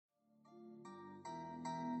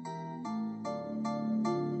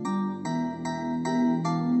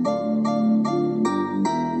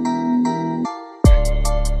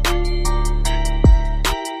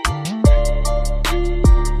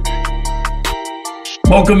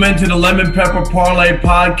Welcome into the Lemon Pepper Parlay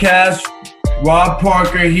Podcast. Rob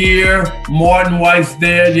Parker here, Martin Weiss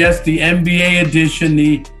there. Yes, the NBA edition,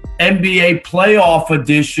 the NBA playoff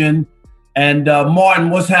edition. And Martin,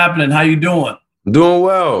 what's happening? How you doing? I'm doing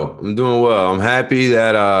well. I'm happy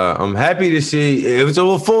to see it was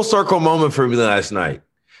a full circle moment for me last night.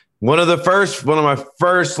 One of my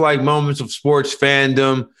first like moments of sports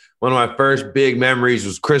fandom. One of my first big memories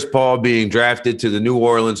was Chris Paul being drafted to the New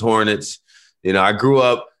Orleans Hornets. You know, I grew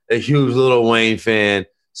up a huge Lil Wayne fan.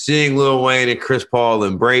 Seeing Lil Wayne and Chris Paul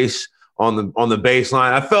embrace on the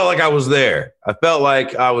baseline, I felt like I was there.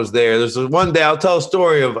 There's one day I'll tell a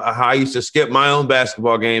story of how I used to skip my own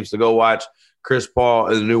basketball games to go watch Chris Paul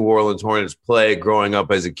and the New Orleans Hornets play growing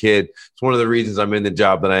up as a kid. It's one of the reasons I'm in the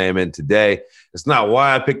job that I am in today. It's not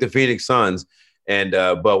why I picked the Phoenix Suns,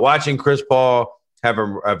 but watching Chris Paul have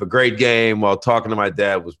a great game while talking to my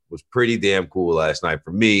dad was pretty damn cool last night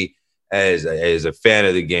for me as a fan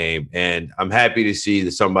of the game. And I'm happy to see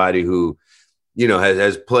that somebody who, you know,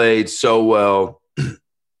 has played so well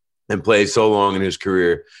and played so long in his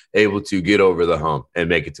career able to get over the hump and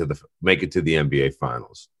make it to the NBA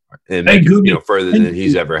Finals and make it, further than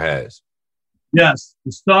he's ever has. Yes,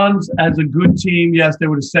 the Suns as a good team, yes, they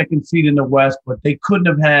were the second seed in the West, but they couldn't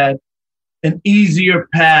have had an easier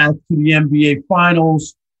path to the NBA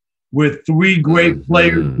Finals with three great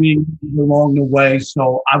players being along the way.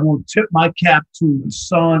 So I will tip my cap to the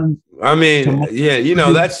Suns. I mean,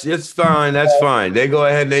 it's fine. That's fine. They go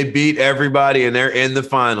ahead and they beat everybody and they're in the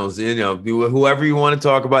finals. You know, whoever you want to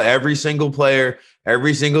talk about, every single player,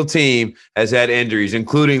 every single team has had injuries,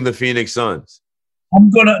 including the Phoenix Suns. I'm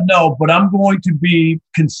going to be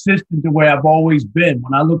consistent the way I've always been.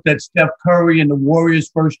 When I looked at Steph Curry and the Warriors'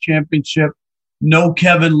 first championship, no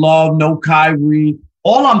Kevin Love, no Kyrie.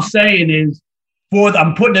 All I'm saying is,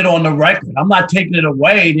 I'm putting it on the record. I'm not taking it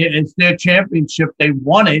away. It's their championship. They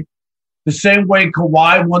won it the same way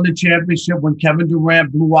Kawhi won the championship when Kevin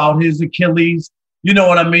Durant blew out his Achilles. You know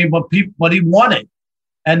what I mean? But he won it.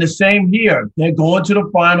 And the same here. They're going to the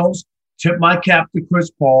finals. Tip my cap to Chris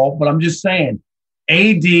Paul. But I'm just saying,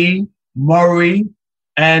 AD, Murray,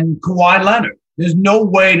 and Kawhi Leonard. There's no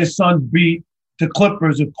way the Suns beat the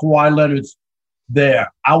Clippers if Kawhi Leonard's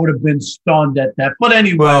there. I would have been stunned at that. But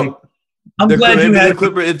anyway, I'm glad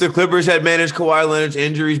if the Clippers had managed Kawhi Leonard's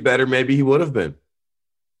injuries better, maybe he would have been.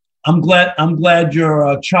 I'm glad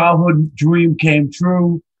your childhood dream came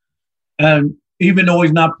true. And even though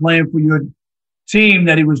he's not playing for your team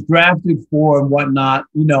that he was drafted for and whatnot,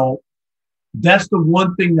 you know, that's the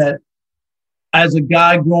one thing that, as a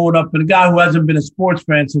guy growing up and a guy who hasn't been a sports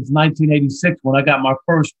fan since 1986, when I got my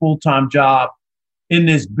first full-time job in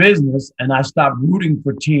this business and I stopped rooting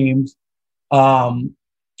for teams, the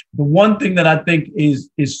one thing that I think is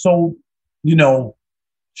so, you know,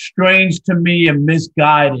 strange to me and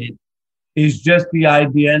misguided is just the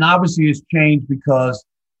idea. And obviously it's changed because,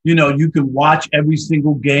 you know, you can watch every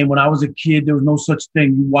single game. When I was a kid, there was no such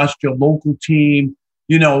thing. You watched your local team.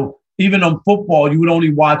 You know, even on football, you would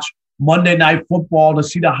only watch Monday Night Football to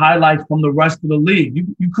see the highlights from the rest of the league.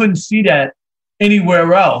 You couldn't see that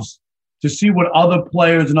anywhere else to see what other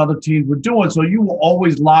players and other teams were doing. So you were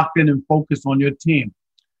always locked in and focused on your team.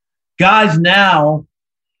 Guys now,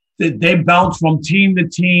 they bounce from team to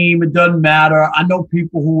team. It doesn't matter. I know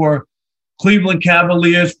people who were Cleveland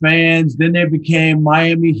Cavaliers fans, then they became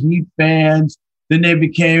Miami Heat fans, then they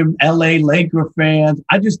became LA Laker fans.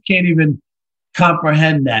 I just can't even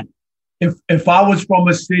comprehend that. If I was from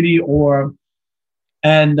a city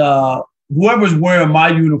whoever's wearing my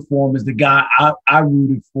uniform is the guy I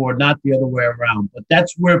rooted for, not the other way around. But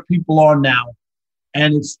that's where people are now.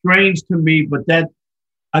 And it's strange to me, but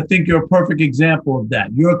I think you're a perfect example of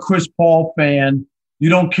that. You're a Chris Paul fan. You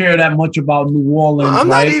don't care that much about New Orleans.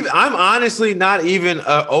 I'm honestly not even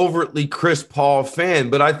an overtly Chris Paul fan,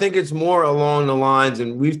 but I think it's more along the lines,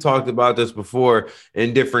 and we've talked about this before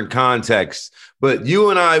in different contexts, but you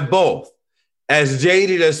and I both, as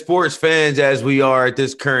jaded as sports fans as we are at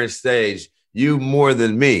this current stage, you more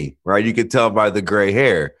than me, right? You could tell by the gray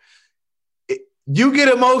hair. You get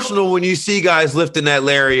emotional when you see guys lifting that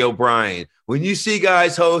Larry O'Brien, when you see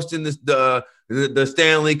guys hosting the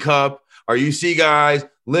Stanley Cup, or you see guys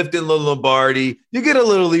lifting the Lombardi. You get a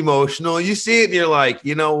little emotional. You see it and you're like,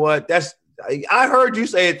 you know what? I heard you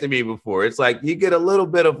say it to me before. It's like you get a little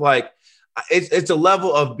bit of like, it's a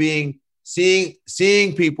level of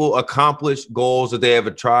seeing people accomplish goals that they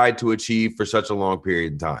have tried to achieve for such a long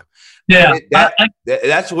period of time. Yeah,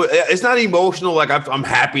 that's what. It's not emotional. Like I'm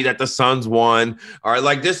happy that the Suns won, or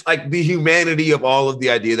like just like the humanity of all of the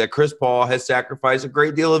idea that Chris Paul has sacrificed a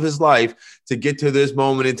great deal of his life to get to this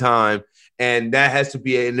moment in time, And that has to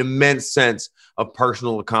be an immense sense of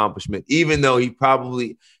personal accomplishment, even though he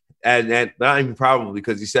probably – and not even probably,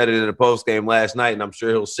 because he said it in a post game last night, and I'm sure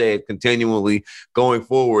he'll say it continually going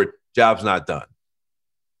forward. Job's not done.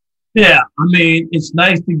 Yeah, I mean, it's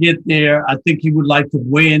nice to get there. I think he would like to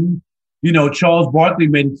win. You know, Charles Barkley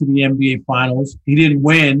made it to the NBA Finals. He didn't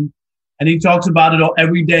win, and he talks about it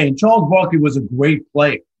every day. And Charles Barkley was a great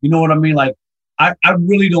player. You know what I mean? Like, I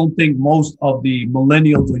really don't think most of the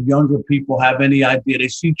millennials or younger people have any idea. They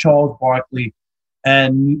see Charles Barkley,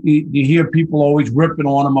 and you hear people always ripping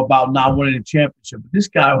on him about not winning a championship. But this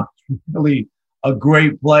guy was really a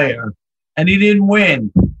great player, and he didn't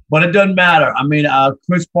win. But it doesn't matter. I mean,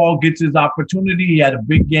 Chris Paul gets his opportunity. He had a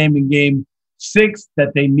big game in Game 6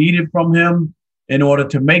 that they needed from him in order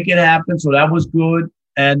to make it happen. So that was good.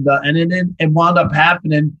 And then it wound up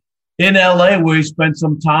happening in LA, where he spent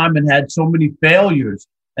some time and had so many failures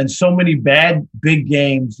and so many bad big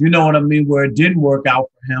games. You know what I mean? Where it didn't work out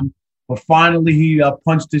for him. But finally, he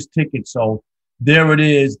punched his ticket. So there it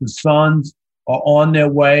is. The Suns are on their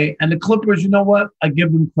way. And the Clippers, you know what? I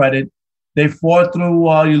give them credit. They fought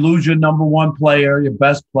through. You lose your number one player, your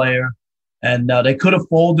best player. And they could have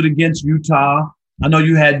folded against Utah. I know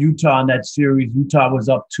you had Utah in that series. Utah was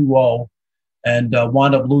up 2-0 and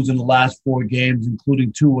wound up losing the last 4 games,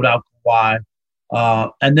 including 2 without Kawhi.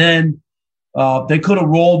 And then they could have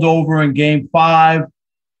rolled over in Game 5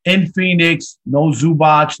 in Phoenix. No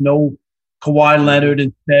Zubac, no Kawhi Leonard.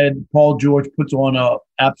 Instead, Paul George puts on an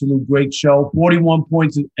absolute great show. 41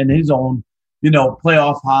 points in his own,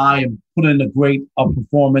 playoff high, and put in a great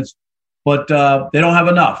performance. But they don't have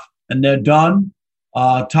enough, and they're done.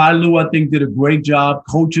 Ty Lue, I think, did a great job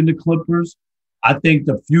coaching the Clippers. I think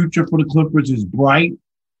the future for the Clippers is bright.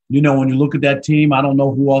 When you look at that team, I don't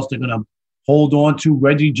know who else they're going to hold on to.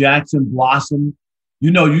 Reggie Jackson blossomed.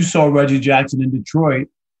 You saw Reggie Jackson in Detroit,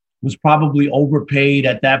 was probably overpaid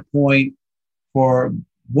at that point for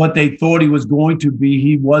what they thought he was going to be.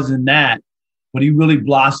 He wasn't that, but he really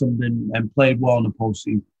blossomed and played well in the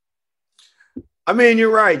postseason. I mean, you're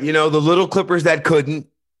right. The little Clippers that couldn't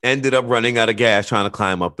ended up running out of gas trying to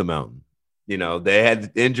climb up the mountain. They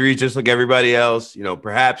had injuries just like everybody else.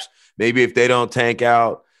 Perhaps maybe if they don't tank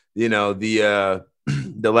out, the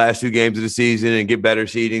last 2 games of the season and get better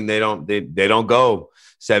seeding, they don't go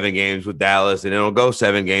 7 games with Dallas, and they don't go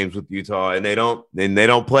 7 games with Utah, and they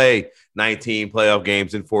don't play 19 playoff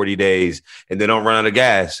games in 40 days, and they don't run out of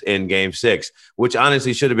gas in Game 6, which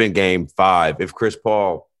honestly should have been Game 5 if Chris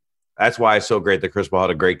Paul. That's why it's so great that Chris Paul had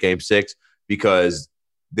a great Game 6, because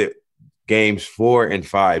the Games 4 and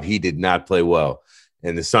 5 he did not play well,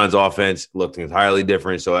 and the Suns' offense looked entirely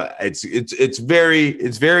different. So it's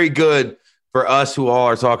very good for us who all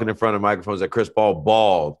are talking in front of microphones that Chris Paul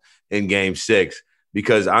balled in Game 6.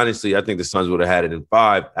 Because honestly, I think the Suns would have had it in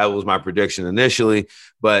 5. That was my prediction initially.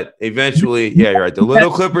 But eventually, yeah, you're right. The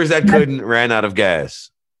little Clippers that couldn't ran out of gas.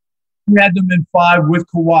 We had them in 5 with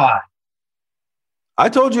Kawhi. I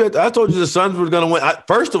told you the Suns were going to win.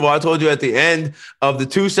 First of all, I told you at the end of the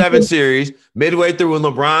 2-7 series, midway through when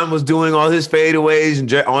LeBron was doing all his fadeaways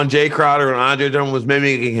and on Jay Crowder and Andre Drummond was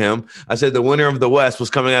mimicking him, I said the winner of the West was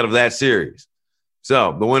coming out of that series.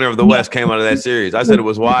 So the winner of the West came out of that series. I said it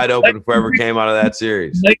was wide open if whoever came out of that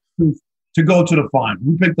series. Lakers to go to the final.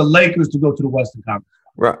 We picked the Lakers to go to the Western Conference.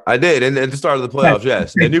 Right, I did, and at the start of the playoffs,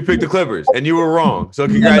 yes. And you picked the Clippers, and you were wrong. So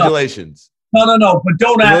congratulations. No, but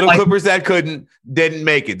don't act like – the little Clippers that didn't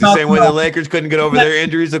make it. The same way the Lakers couldn't get over their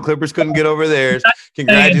injuries, the Clippers couldn't get over theirs.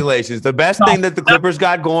 Congratulations. The best thing that the Clippers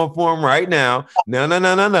got going for them right now –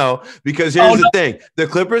 no. Because here's the thing. The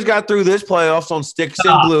Clippers got through this playoffs on sticks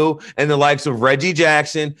and glue, and the likes of Reggie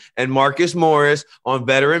Jackson and Marcus Morris on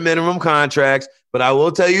veteran minimum contracts. But I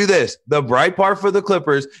will tell you this, the bright part for the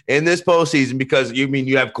Clippers in this postseason, because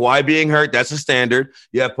you have Kawhi being hurt, that's a standard.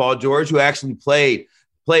 You have Paul George, who actually played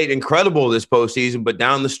incredible this postseason, but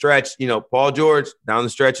down the stretch, Paul George down the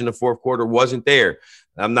stretch in the fourth quarter wasn't there.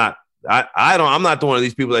 I'm not the one of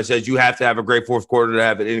these people that says you have to have a great fourth quarter to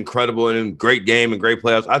have an incredible and great game and great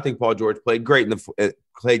playoffs. I think Paul George played great in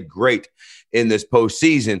this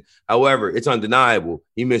postseason. However, it's undeniable.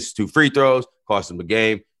 He missed 2 free throws, cost him a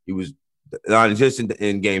game. He was non-existent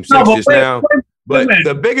in Game 6 now. But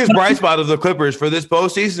the biggest bright spot of the Clippers for this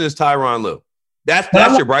postseason is Tyronn Lue.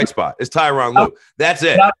 That's your bright spot. It's Tyronn Lue. That's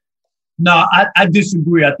it. No, I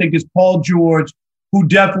disagree. I think it's Paul George, who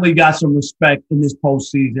definitely got some respect in this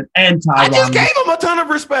postseason, and Tyronn. I just gave him a ton of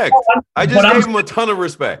respect.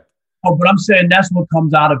 Oh, but I'm saying that's what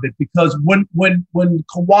comes out of it, because when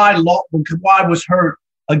Kawhi was hurt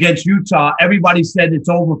against Utah, everybody said it's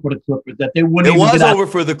over for the Clippers, that they wouldn't. It was over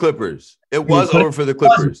for the Clippers. It was over for the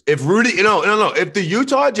Clippers. If Rudy, no. If the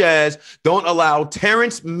Utah Jazz don't allow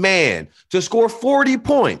Terrence Mann to score 40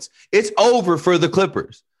 points, it's over for the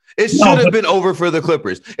Clippers. It should have been over for the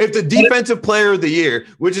Clippers. If the defensive player of the year,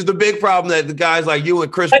 which is the big problem that the guys like you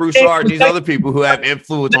and Chris Broussard and these other people who have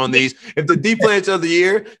influence on these, if the defense of the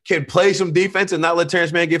year can play some defense and not let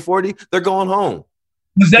Terrence Mann get 40, they're going home.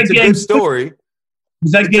 It's a good story.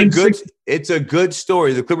 Was that game six? It's a good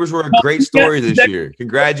story. The Clippers were a great story this year.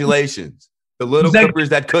 Congratulations. The little Clippers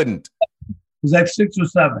that couldn't. Was that 6 or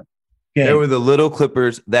 7? They were the little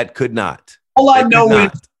Clippers that could not. All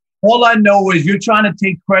I know is you're trying to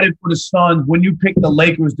take credit for the Suns when you pick the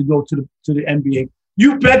Lakers to go to the NBA.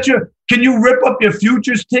 You betcha. Can you rip up your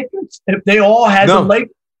futures tickets if they all had the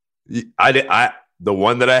Lakers? The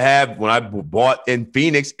one that I have when I bought in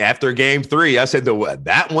Phoenix after Game 3, I said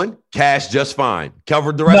that one cashed just fine.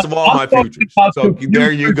 Covered the rest of all my futures. So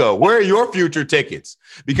there you go. Where are your future tickets?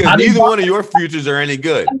 Because neither one of your futures are any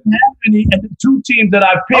good. I didn't have any, and the 2 teams that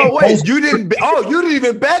I picked. Oh wait, you didn't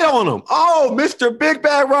even bet on them. Oh, Mr. Big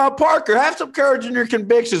Bad Rob Parker, have some courage in your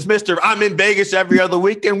convictions, Mr. I'm in Vegas every other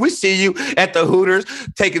weekend. We see you at the Hooters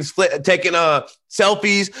taking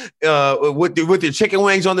selfies with your chicken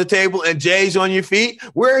wings on the table and J's on your feet.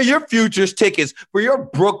 Where are your futures tickets for your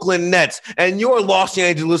Brooklyn Nets and your Los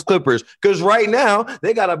Angeles Clippers? Because right now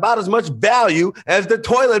they got about as much value as the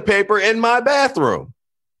toilet paper in my bathroom.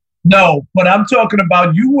 No, but I'm talking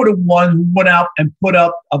about you were the one who went out and put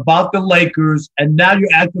up about the Lakers, and now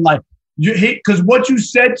you're acting like you hit. Because what you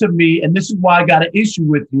said to me, and this is why I got an issue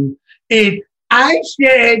with you, is I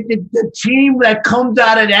said that the team that comes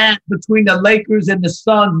out of that between the Lakers and the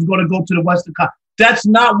Suns is going to go to the Western Conference. That's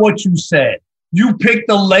not what you said. You picked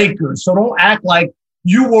the Lakers, so don't act like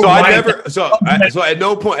you were right. So at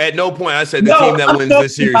no point I said the team that wins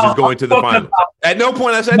this series is going to the finals. At no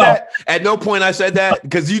point I said that. At no point I said that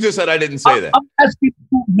because you just said I didn't say that. I'm asking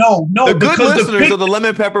you, no. The good listeners of the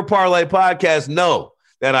Lemon Pepper Parlay podcast know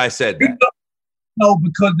that I said that. No,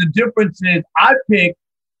 because the difference is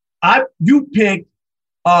you picked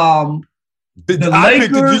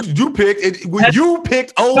You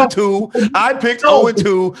picked 0-2. I picked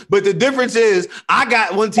 0-2. But the difference is I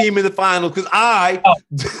got one team in the finals because all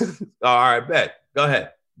right, bet. Go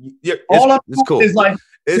ahead. It's cool. Is like,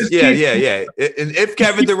 And if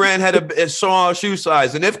Kevin Durant had a small shoe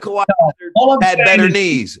size, and if Kawhi had better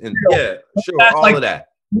knees, and all of that.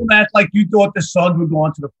 You act like you thought the Suns were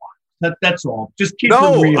going to the finals. That's all. Just keep it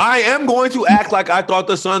real. I am going to act like I thought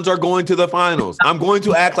the Suns are going to the finals. I'm going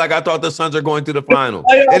to act like I thought the Suns are going to the finals.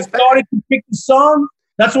 I started to pick the Suns.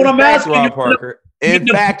 That's what I'm asking. Rob Parker. In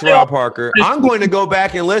fact, Rob Parker, I'm going to go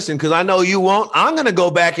back and listen because I know you won't. I'm going to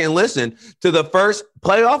go back and listen to the first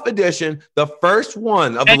playoff edition, the first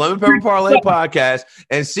one of the Lemon Pepper Parlay podcast,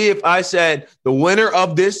 and see if I said the winner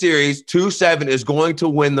of this series, 2-7, is going to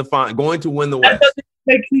win the West. That doesn't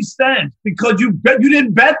make any sense because you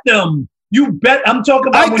didn't bet them. You bet. I'm talking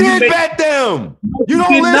about. I did bet them. You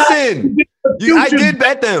don't listen. I did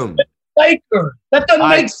bet them. Lakers. That doesn't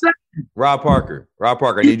make sense. Rob Parker,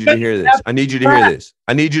 I need you to hear this. I need you to hear this.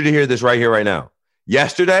 I need you to hear this right here, right now.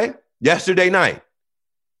 Yesterday night,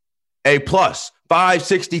 a plus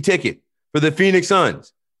 560 ticket for the Phoenix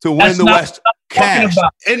Suns to win the West. Cash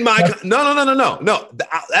in my no.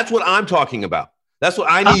 That's what I'm talking about. That's what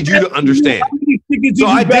I need you to understand. So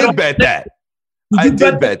I did bet that. I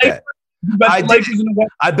did bet that.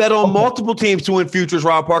 I bet on multiple teams to win futures,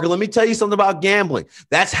 Rob Parker. Let me tell you something about gambling.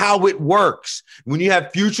 That's how it works. When you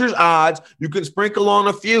have futures odds, you can sprinkle on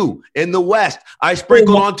a few. In the West, I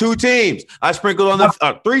sprinkled on 2 teams. I sprinkled on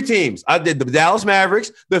the 3 teams. I did the Dallas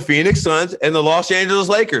Mavericks, the Phoenix Suns, and the Los Angeles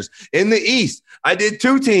Lakers. In the East, I did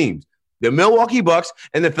 2 teams, the Milwaukee Bucks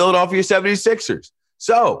and the Philadelphia 76ers.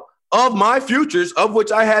 So of my futures, of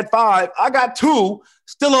which I had 5, I got 2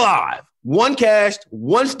 still alive. 1 cashed,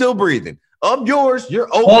 1 still breathing. Of yours, you're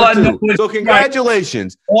 0-2. So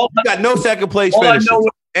congratulations. You got no second place finishes.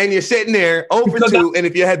 And you're sitting there 0-2. And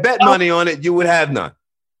if you had bet money on it, you would have none.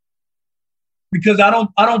 Because I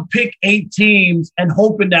don't pick 8 teams and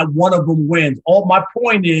hoping that one of them wins. All my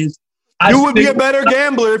point is, you would be a better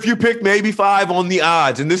gambler if you picked maybe 5 on the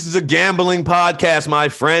odds. And this is a gambling podcast, my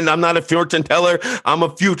friend. I'm not a fortune teller. I'm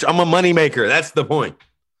a money maker. That's the point.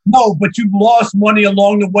 No, but you lost money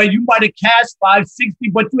along the way. You might have cashed 560,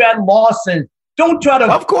 but you had losses. Don't try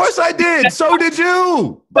to. Of course I did. So did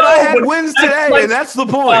you. But I had wins today, and that's the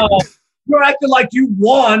point. You're acting like you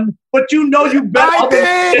won, but you know you bet. I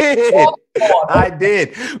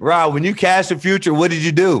did. Rob, when you cashed the future, what did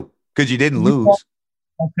you do? Because you didn't lose.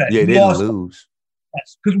 Okay. You didn't lose.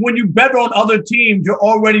 Yes, because when you bet on other teams, you're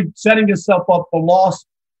already setting yourself up for loss.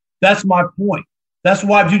 That's my point. That's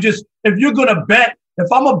why if you're gonna bet,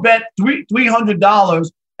 if I'm gonna bet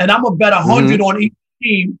 $300 and I'm gonna bet 100 on each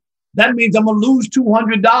team, that means I'm gonna lose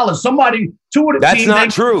 $200. Two of the That's teams. not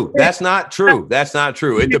true. That's not true. That's not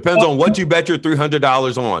true. It depends on what you bet your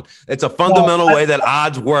 $300 on. It's a fundamental way that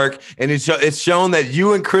odds work, and it's shown that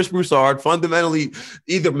you and Chris Broussard fundamentally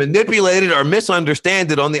either manipulated or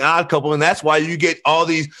misunderstand it on the Odd Couple, and that's why you get all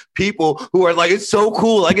these people who are like, it's so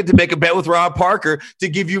cool. I get to make a bet with Rob Parker to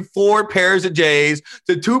give you 4 pairs of J's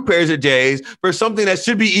to 2 pairs of J's for something that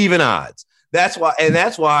should be even odds. That's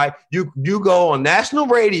why you go on national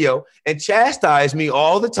radio and chastise me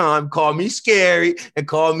all the time, call me scary and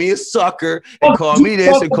call me a sucker and call me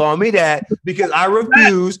this and call me that, because I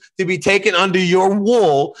refuse to be taken under your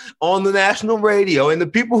wool on the national radio. And the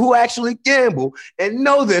people who actually gamble and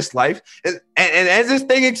know this life, and as this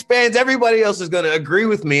thing expands, everybody else is going to agree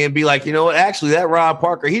with me and be like, you know what, actually that Rob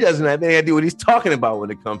Parker, he doesn't have any idea what he's talking about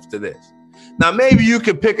when it comes to this. Now, maybe you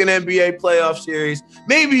could pick an NBA playoff series.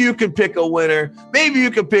 Maybe you could pick a winner. Maybe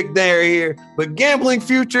you could pick there or here. But gambling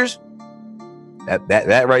futures,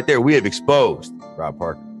 that right there, we have exposed Rob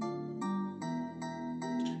Parker.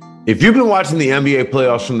 If you've been watching the NBA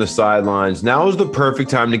playoffs from the sidelines, now is the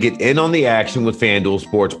perfect time to get in on the action with FanDuel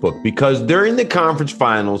Sportsbook, because during the conference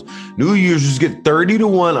finals, new users get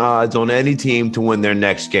 30-1 odds on any team to win their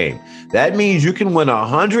next game. That means you can win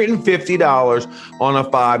 $150 on a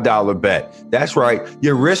 $5 bet. That's right.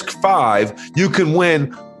 You risk $5, you can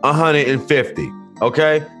win $150.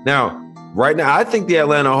 Okay? Now, right now, I think the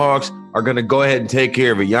Atlanta Hawks are going to go ahead and take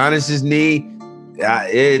care of it. Giannis's knee,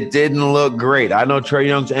 it didn't look great. I know Trae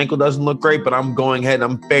Young's ankle doesn't look great, but I'm going ahead and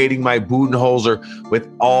I'm fading my Budenholzer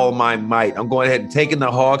with all my might. I'm going ahead and taking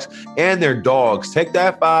the Hawks and their dogs. Take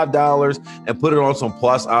that $5 and put it on some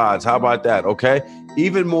plus odds. How about that? Okay.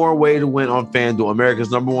 Even more way to win on FanDuel, America's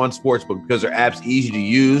 #1 sportsbook, because their app's easy to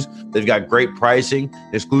use. They've got great pricing,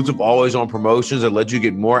 exclusive always on promotions that let you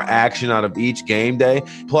get more action out of each game day,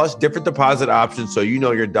 plus different deposit options so you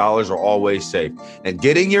know your dollars are always safe. And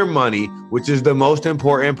getting your money, which is the most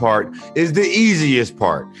important part, is the easiest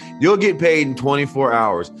part. You'll get paid in 24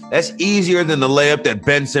 hours. That's easier than the layup that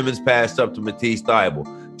Ben Simmons passed up to Matisse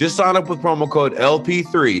Thybulle. Just sign up with promo code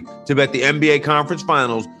LP3 to bet the NBA Conference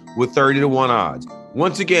Finals with 30-1 odds.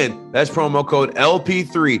 Once again, that's promo code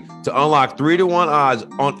LP3 to unlock 3-1 odds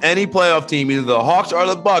on any playoff team, either the Hawks or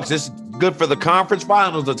the Bucks. This is good for the conference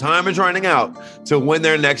finals. The time is running out to win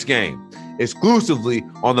their next game, exclusively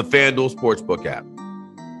on the FanDuel Sportsbook app.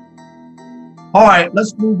 All right,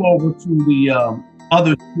 let's move over to the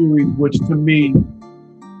other series, which to me,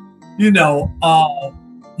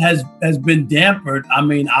 has been dampered. I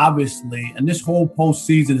mean, obviously, and this whole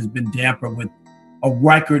postseason has been dampered with a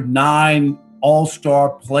record 9 all-star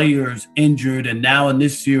players injured, and now in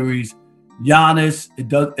this series, Giannis,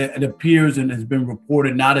 it appears and has been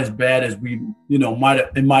reported not as bad as we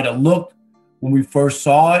might have looked when we first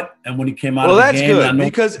saw it and when he came out of the game. Well, that's good,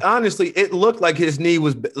 because honestly, it looked like his knee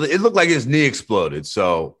exploded.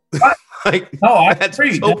 So that's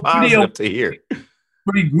agree. So that positive to hear.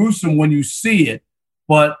 Pretty gruesome when you see it,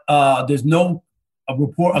 but there's no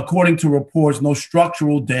report, according to reports, no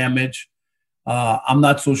structural damage. I'm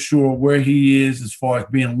not so sure where he is as far as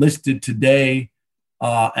being listed today.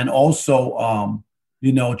 And also,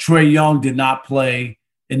 Trae Young did not play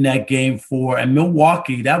in that game 4. And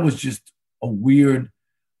Milwaukee, that was just a weird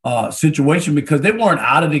situation, because they weren't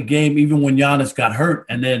out of the game even when Giannis got hurt.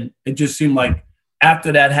 And then it just seemed like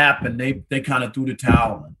after that happened, they kind of threw the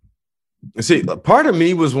towel in. See, part of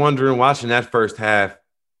me was wondering, watching that first half,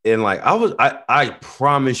 and I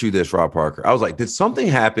promise you this, Rob Parker. I was like, did something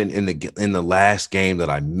happen in the last game that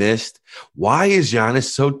I missed? Why is Giannis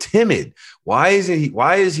so timid? Why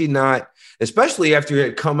is he not, especially after he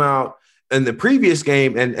had come out in the previous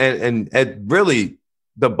game and really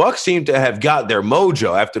the Bucks seemed to have got their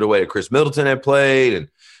mojo after the way that Chris Middleton had played, and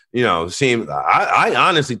I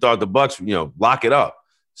honestly thought the Bucks lock it up.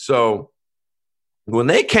 So when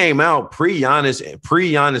they came out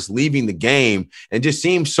pre-Giannis leaving the game and just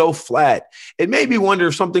seemed so flat, it made me wonder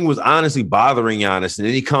if something was honestly bothering Giannis. And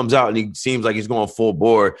then he comes out and he seems like he's going full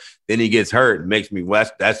bore. Then he gets hurt. It makes me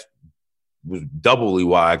that's was doubly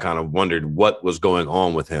why I kind of wondered what was going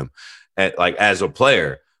on with him as a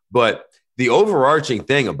player. But the overarching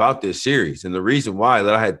thing about this series, and the reason why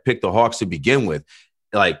that I had picked the Hawks to begin with,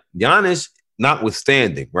 Giannis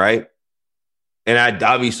notwithstanding, right? And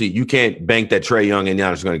obviously you can't bank that Trae Young and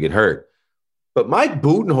Giannis are going to get hurt. But Mike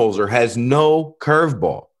Budenholzer has no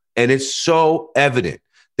curveball, and it's so evident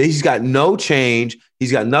that he's got no change.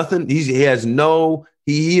 He's got nothing. He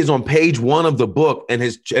he is on page 1 of the book and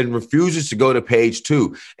refuses to go to page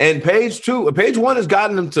 2. And page 1 has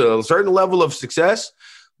gotten him to a certain level of success,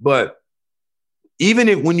 but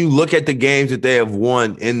even when you look at the games that they have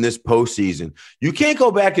won in this postseason, you can't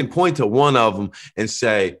go back and point to one of them and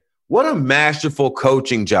say, what a masterful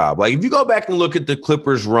coaching job. Like if you go back and look at the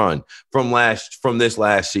Clippers run from this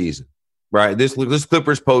last season, right? This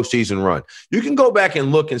Clippers postseason run, you can go back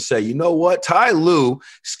and look and say, you know what? Ty Lue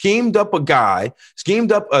schemed up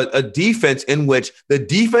a defense in which the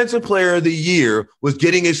defensive player of the year was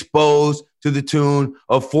getting exposed to the tune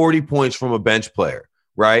of 40 points from a bench player,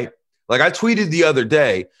 right? Like I tweeted the other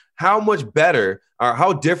day, how much better or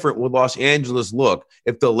how different would Los Angeles look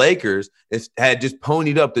if the Lakers had just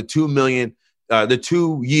ponied up the the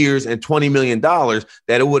 2 years and $20 million that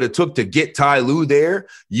it would have took to get Ty Lue there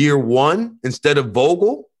year 1 instead of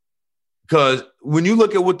Vogel? Because when you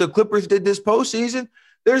look at what the Clippers did this postseason,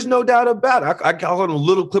 there's no doubt about it. I call them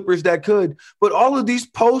little Clippers that could, but all of these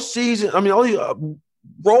postseason, all these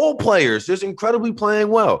role players just incredibly playing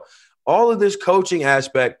well. All of this coaching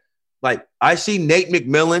aspect. Like I see Nate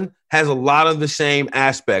McMillan has a lot of the same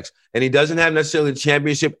aspects, and he doesn't have necessarily the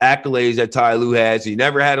championship accolades that Ty Lue has. He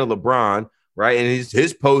never had a LeBron, right? And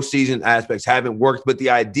his postseason aspects haven't worked, but the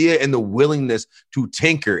idea and the willingness to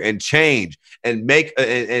tinker and change and make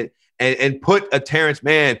and put a Terrence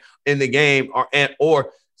Mann in the game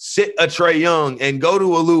or sit a Trae Young and go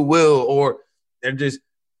to a Lou Will and just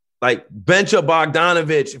like bench a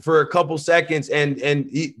Bogdanovich for a couple seconds.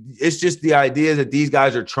 It's just the idea that these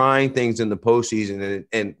guys are trying things in the postseason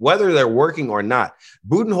and whether they're working or not,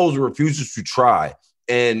 Budenholzer refuses to try.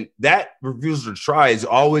 And that refusal to try is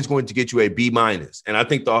always going to get you a B-. And I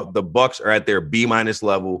think the Bucks are at their B-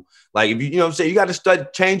 level. Like if you know what I'm saying, you got to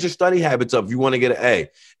change your study habits up if you want to get an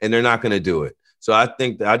A, and they're not going to do it. So I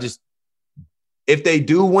think that if they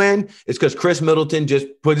do win, it's because Chris Middleton just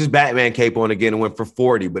put his Batman cape on again and went for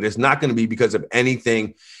 40, but it's not going to be because of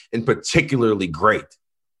anything in particularly great,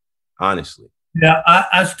 honestly. Yeah,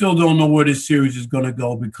 I still don't know where this series is going to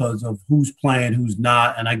go because of who's playing, who's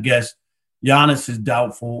not. And I guess Giannis is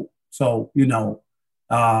doubtful. So, in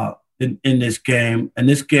this game. And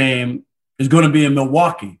this game is going to be in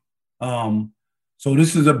Milwaukee. So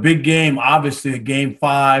this is a big game, obviously, a game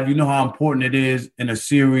 5. You know how important it is in a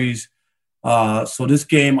series. So this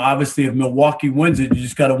game, obviously, if Milwaukee wins it, you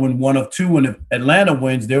just got to win one of 2. And if Atlanta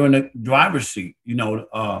wins, they're in the driver's seat,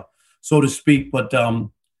 so to speak. But,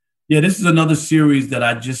 this is another series that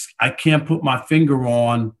I can't put my finger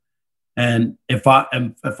on. And if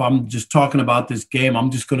I'm just talking about this game, I'm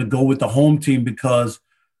just going to go with the home team because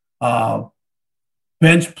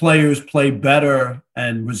bench players play better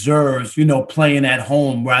and reserves, playing at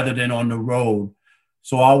home rather than on the road.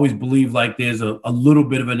 So I always believe like there's a little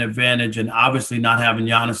bit of an advantage, and obviously not having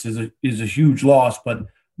Giannis is a huge loss. But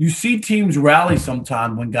you see teams rally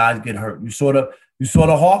sometimes when guys get hurt. You saw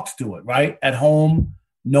the Hawks do it, right? At home,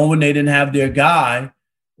 knowing they didn't have their guy,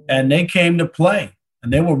 and they came to play,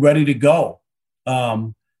 and they were ready to go.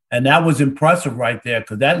 And that was impressive right there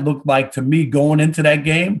because that looked like to me going into that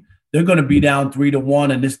game, they're going to be down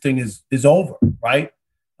 3-1, and this thing is over, right?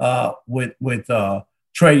 With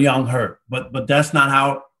Trae Young hurt, but that's not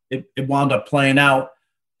how it wound up playing out.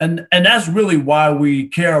 And that's really why we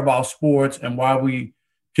care about sports and why we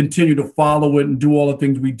continue to follow it and do all the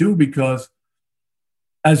things we do, because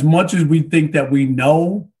as much as we think that we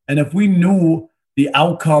know, and if we knew the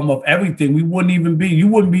outcome of everything, you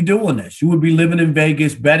wouldn't be doing this. You would be living in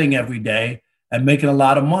Vegas, betting every day and making a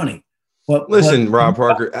lot of money. But listen, Rob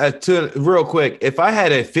Parker, real quick, if I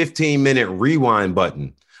had a 15-minute rewind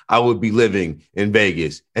button, I would be living in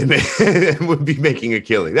Vegas and would be making a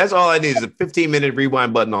killing. That's all I need is a 15-minute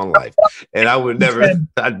rewind button on life. And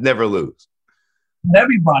I'd never lose.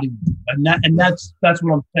 Everybody. And that's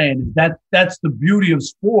what I'm saying. That's the beauty of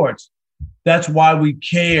sports. That's why we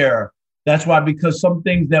care. That's why, because some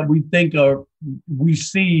things that we think we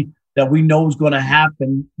see that we know is going to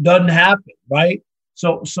happen, doesn't happen, right?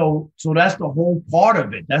 So that's the whole part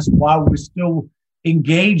of it. That's why we're still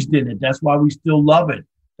engaged in it. That's why we still love it.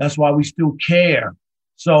 That's why we still care.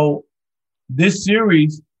 So this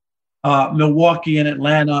series, Milwaukee and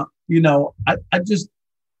Atlanta,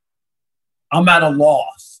 I'm at a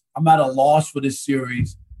loss. I'm at a loss for this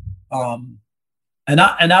series. And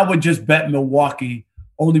I would just bet Milwaukee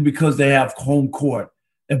only because they have home court.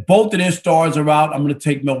 If both of their stars are out, I'm going to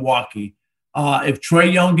take Milwaukee. If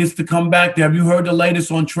Trae Young gets to come back, have you heard the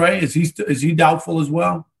latest on Trae? Is he doubtful as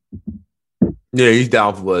well? Yeah, he's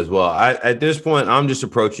doubtful as well. At this point, I'm just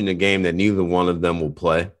approaching the game that neither one of them will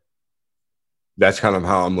play. That's kind of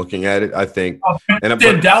how I'm looking at it, I think.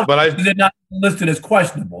 They're doubtful. They're not listed as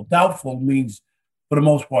questionable. Doubtful means for the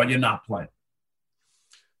most part, you're not playing.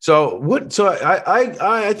 So what? So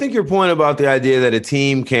I think your point about the idea that a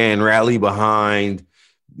team can rally behind,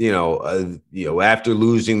 after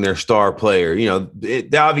losing their star player,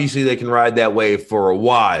 obviously they can ride that wave for a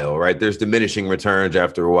while, right? There's diminishing returns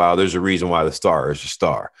after a while. There's a reason why the star is a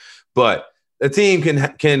star, but a team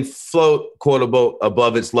can float, quote unquote,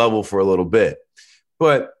 above its level for a little bit.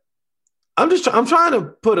 But I'm trying to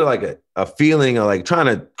put it like a feeling, or like trying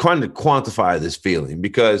to quantify this feeling,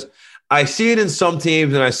 because I see it in some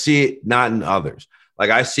teams and I see it not in others. Like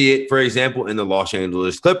I see it, for example, in the Los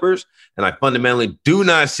Angeles Clippers, and I fundamentally do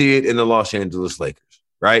not see it in the Los Angeles Lakers,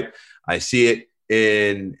 right? I see it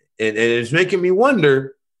and it's making me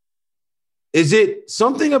wonder, is it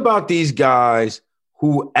something about these guys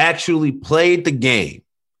who actually played the game,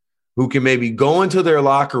 who can maybe go into their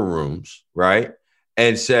locker rooms, right,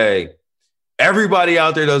 and say, everybody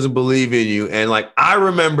out there doesn't believe in you. And like, I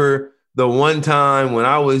remember the one time when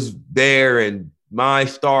I was there and my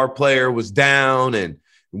star player was down and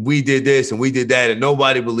we did this and we did that and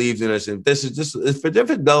nobody believed in us. And this is just it's a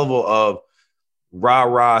different level of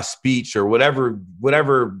rah-rah speech or whatever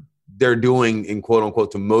they're doing in quote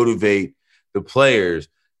unquote to motivate the players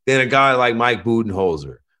than a guy like Mike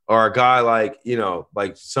Budenholzer or a guy like,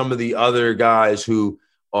 like some of the other guys who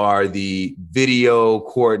are the video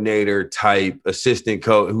coordinator type assistant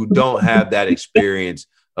coach who don't have that experience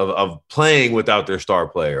of playing without their star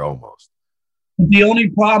player almost. The only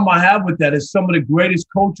problem I have with that is some of the greatest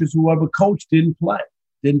coaches who ever coached didn't play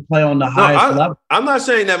on the highest level. I'm not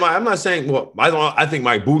saying that. I think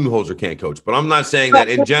Mike Budenholzer can't coach, but I'm not saying that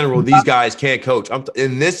in general these guys can't coach.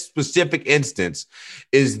 In this specific instance,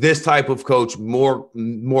 is this type of coach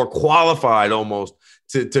more qualified almost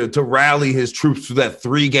to rally his troops through that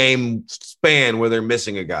 3-game span where they're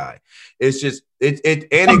missing a guy? It's just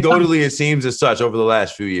anecdotally it seems as such over the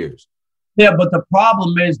last few years. Yeah, but the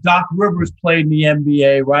problem is Doc Rivers played in the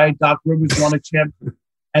NBA, right? Doc Rivers won a championship,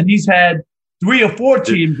 and he's had 3 or 4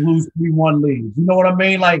 teams lose 3-1 leads. You know what I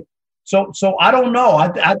mean? Like, so I don't know.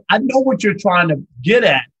 I know what you're trying to get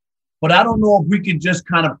at, but I don't know if we can just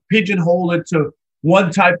kind of pigeonhole it to one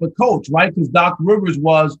type of coach, right? Because Doc Rivers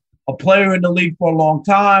was a player in the league for a long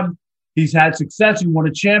time. He's had success. He won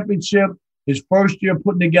a championship. His first year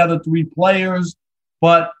putting together 3 players,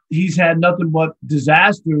 but he's had nothing but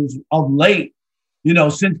disasters of late,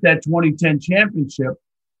 since that 2010 championship.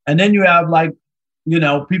 And then you have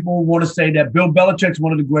people want to say that Bill Belichick's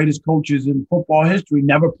one of the greatest coaches in football history,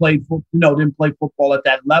 never played didn't play football at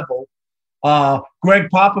that level. Greg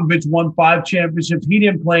Popovich won 5 championships. He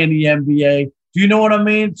didn't play in the NBA. Do you know what I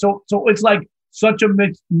mean? So it's like such a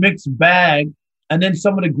mixed bag. And then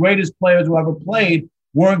some of the greatest players who ever played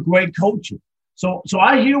weren't great coaches. So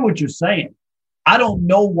I hear what you're saying. I don't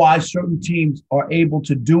know why certain teams are able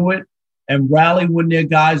to do it and rally when their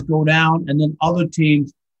guys go down, and then other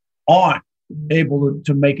teams aren't able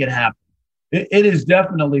to make it happen. It is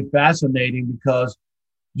definitely fascinating because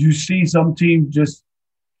you see some teams just,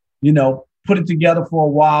 put it together for a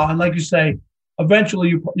while. And like you say, eventually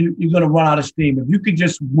you're going to run out of steam. If you could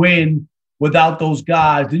just win without those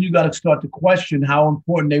guys, then you got to start to question how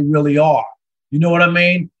important they really are. You know what I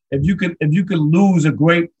mean? If you could lose a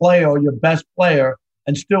great player or your best player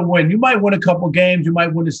and still win, you might win a couple games, you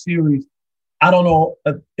might win a series. I don't know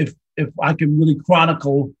if I can really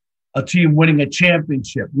chronicle a team winning a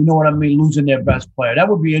championship. You know what I mean? Losing their best player. That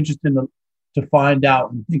would be interesting to find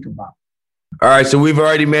out and think about. All right, so we've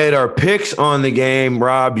already made our picks on the game.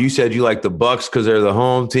 Rob, you said you like the Bucks because they're the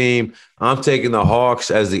home team. I'm taking the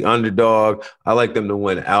Hawks as the underdog. I like them to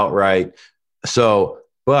win outright.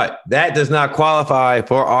 But that does not qualify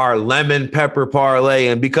for our lemon pepper parlay.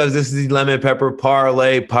 And because this is the lemon pepper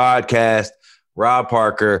parlay podcast, Rob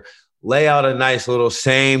Parker, lay out a nice little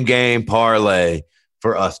same game parlay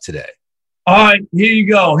for us today. All right, here you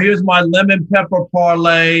go. Here's my lemon pepper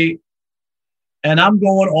parlay. And I'm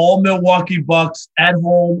going all Milwaukee Bucks at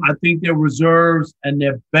home. I think their reserves and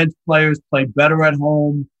their bench players play better at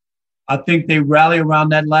home. I think they rally around.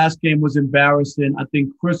 That last game was embarrassing. I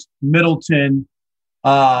think Chris Middleton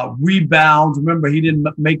rebounds. Remember, he didn't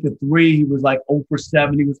make a 3. He was like 0 for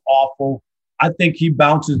 7. He was awful. I think he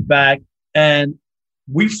bounces back. And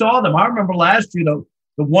we saw them. I remember last year,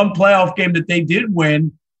 the one playoff game that they did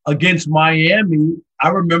win against Miami, I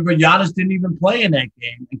remember Giannis didn't even play in that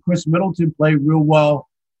game. And Chris Middleton played real well.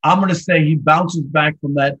 I'm going to say he bounces back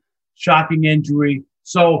from that shocking injury.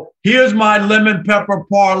 So here's my lemon pepper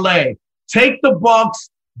parlay. Take the Bucks,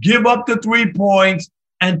 give up the 3 points,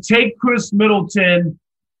 and take Chris Middleton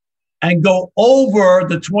and go over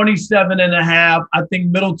the 27.5. I think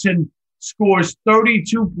Middleton scores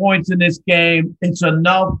 32 points in this game. It's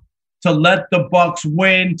enough to let the Bucks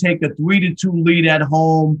win, take a 3-2 lead at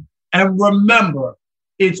home. And remember,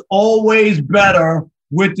 it's always better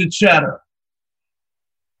with the cheddar.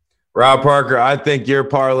 Rob Parker, I think your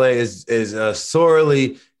parlay is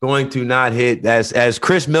sorely going to not hit as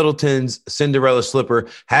Chris Middleton's Cinderella slipper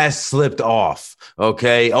has slipped off.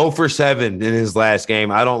 Okay, 0 for 7 in his last game.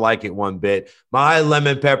 I don't like it one bit. My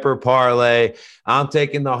lemon pepper parlay, I'm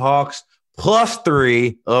taking the Hawks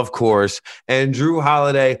 +3, of course, and Drew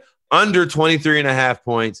Holiday under 23.5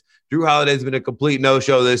 points. Drew Holiday's been a complete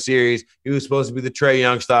no-show this series. He was supposed to be the Trae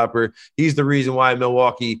Young stopper. He's the reason why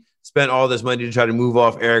Milwaukee spent all this money to try to move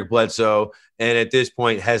off Eric Bledsoe, and at this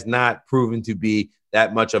point has not proven to be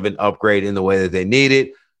that much of an upgrade in the way that they need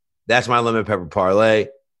it. That's my lemon pepper parlay.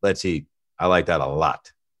 Let's see. I like that a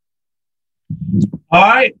lot. All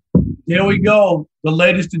right. There we go. The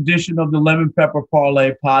latest edition of the Lemon Pepper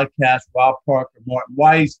Parlay podcast. Rob Parker, Martin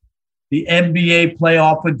Weiss, the NBA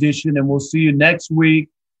playoff edition, and we'll see you next week.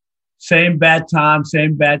 Same bad time,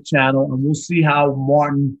 same bad channel, and we'll see how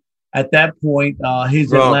Martin – at that point,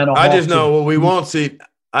 his Atlanta Hawks. I just know what we won't see.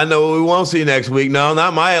 I know what we won't see next week. No,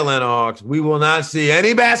 not my Atlanta Hawks. We will not see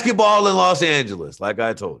any basketball in Los Angeles, like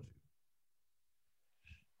I told you.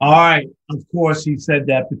 All right. Of course, he said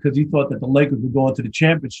that because he thought that the Lakers were going to the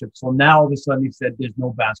championship. So now all of a sudden he said there's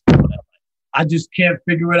no basketball in LA. I just can't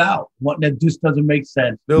figure it out. That just doesn't make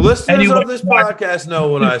sense. The listeners of this podcast know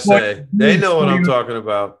what I say. They know what I'm talking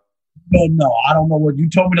about. No, I don't know what you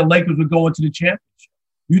told me. The Lakers were going to the championship.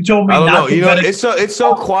 You told me. I don't know. You know, it's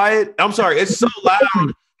so quiet. I'm sorry. It's so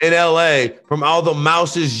loud in LA from all the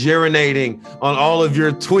mouses urinating on all of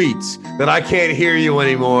your tweets that I can't hear you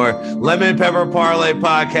anymore. Lemon Pepper Parlay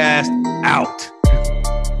Podcast out.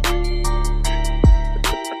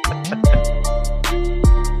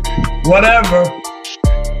 Whatever.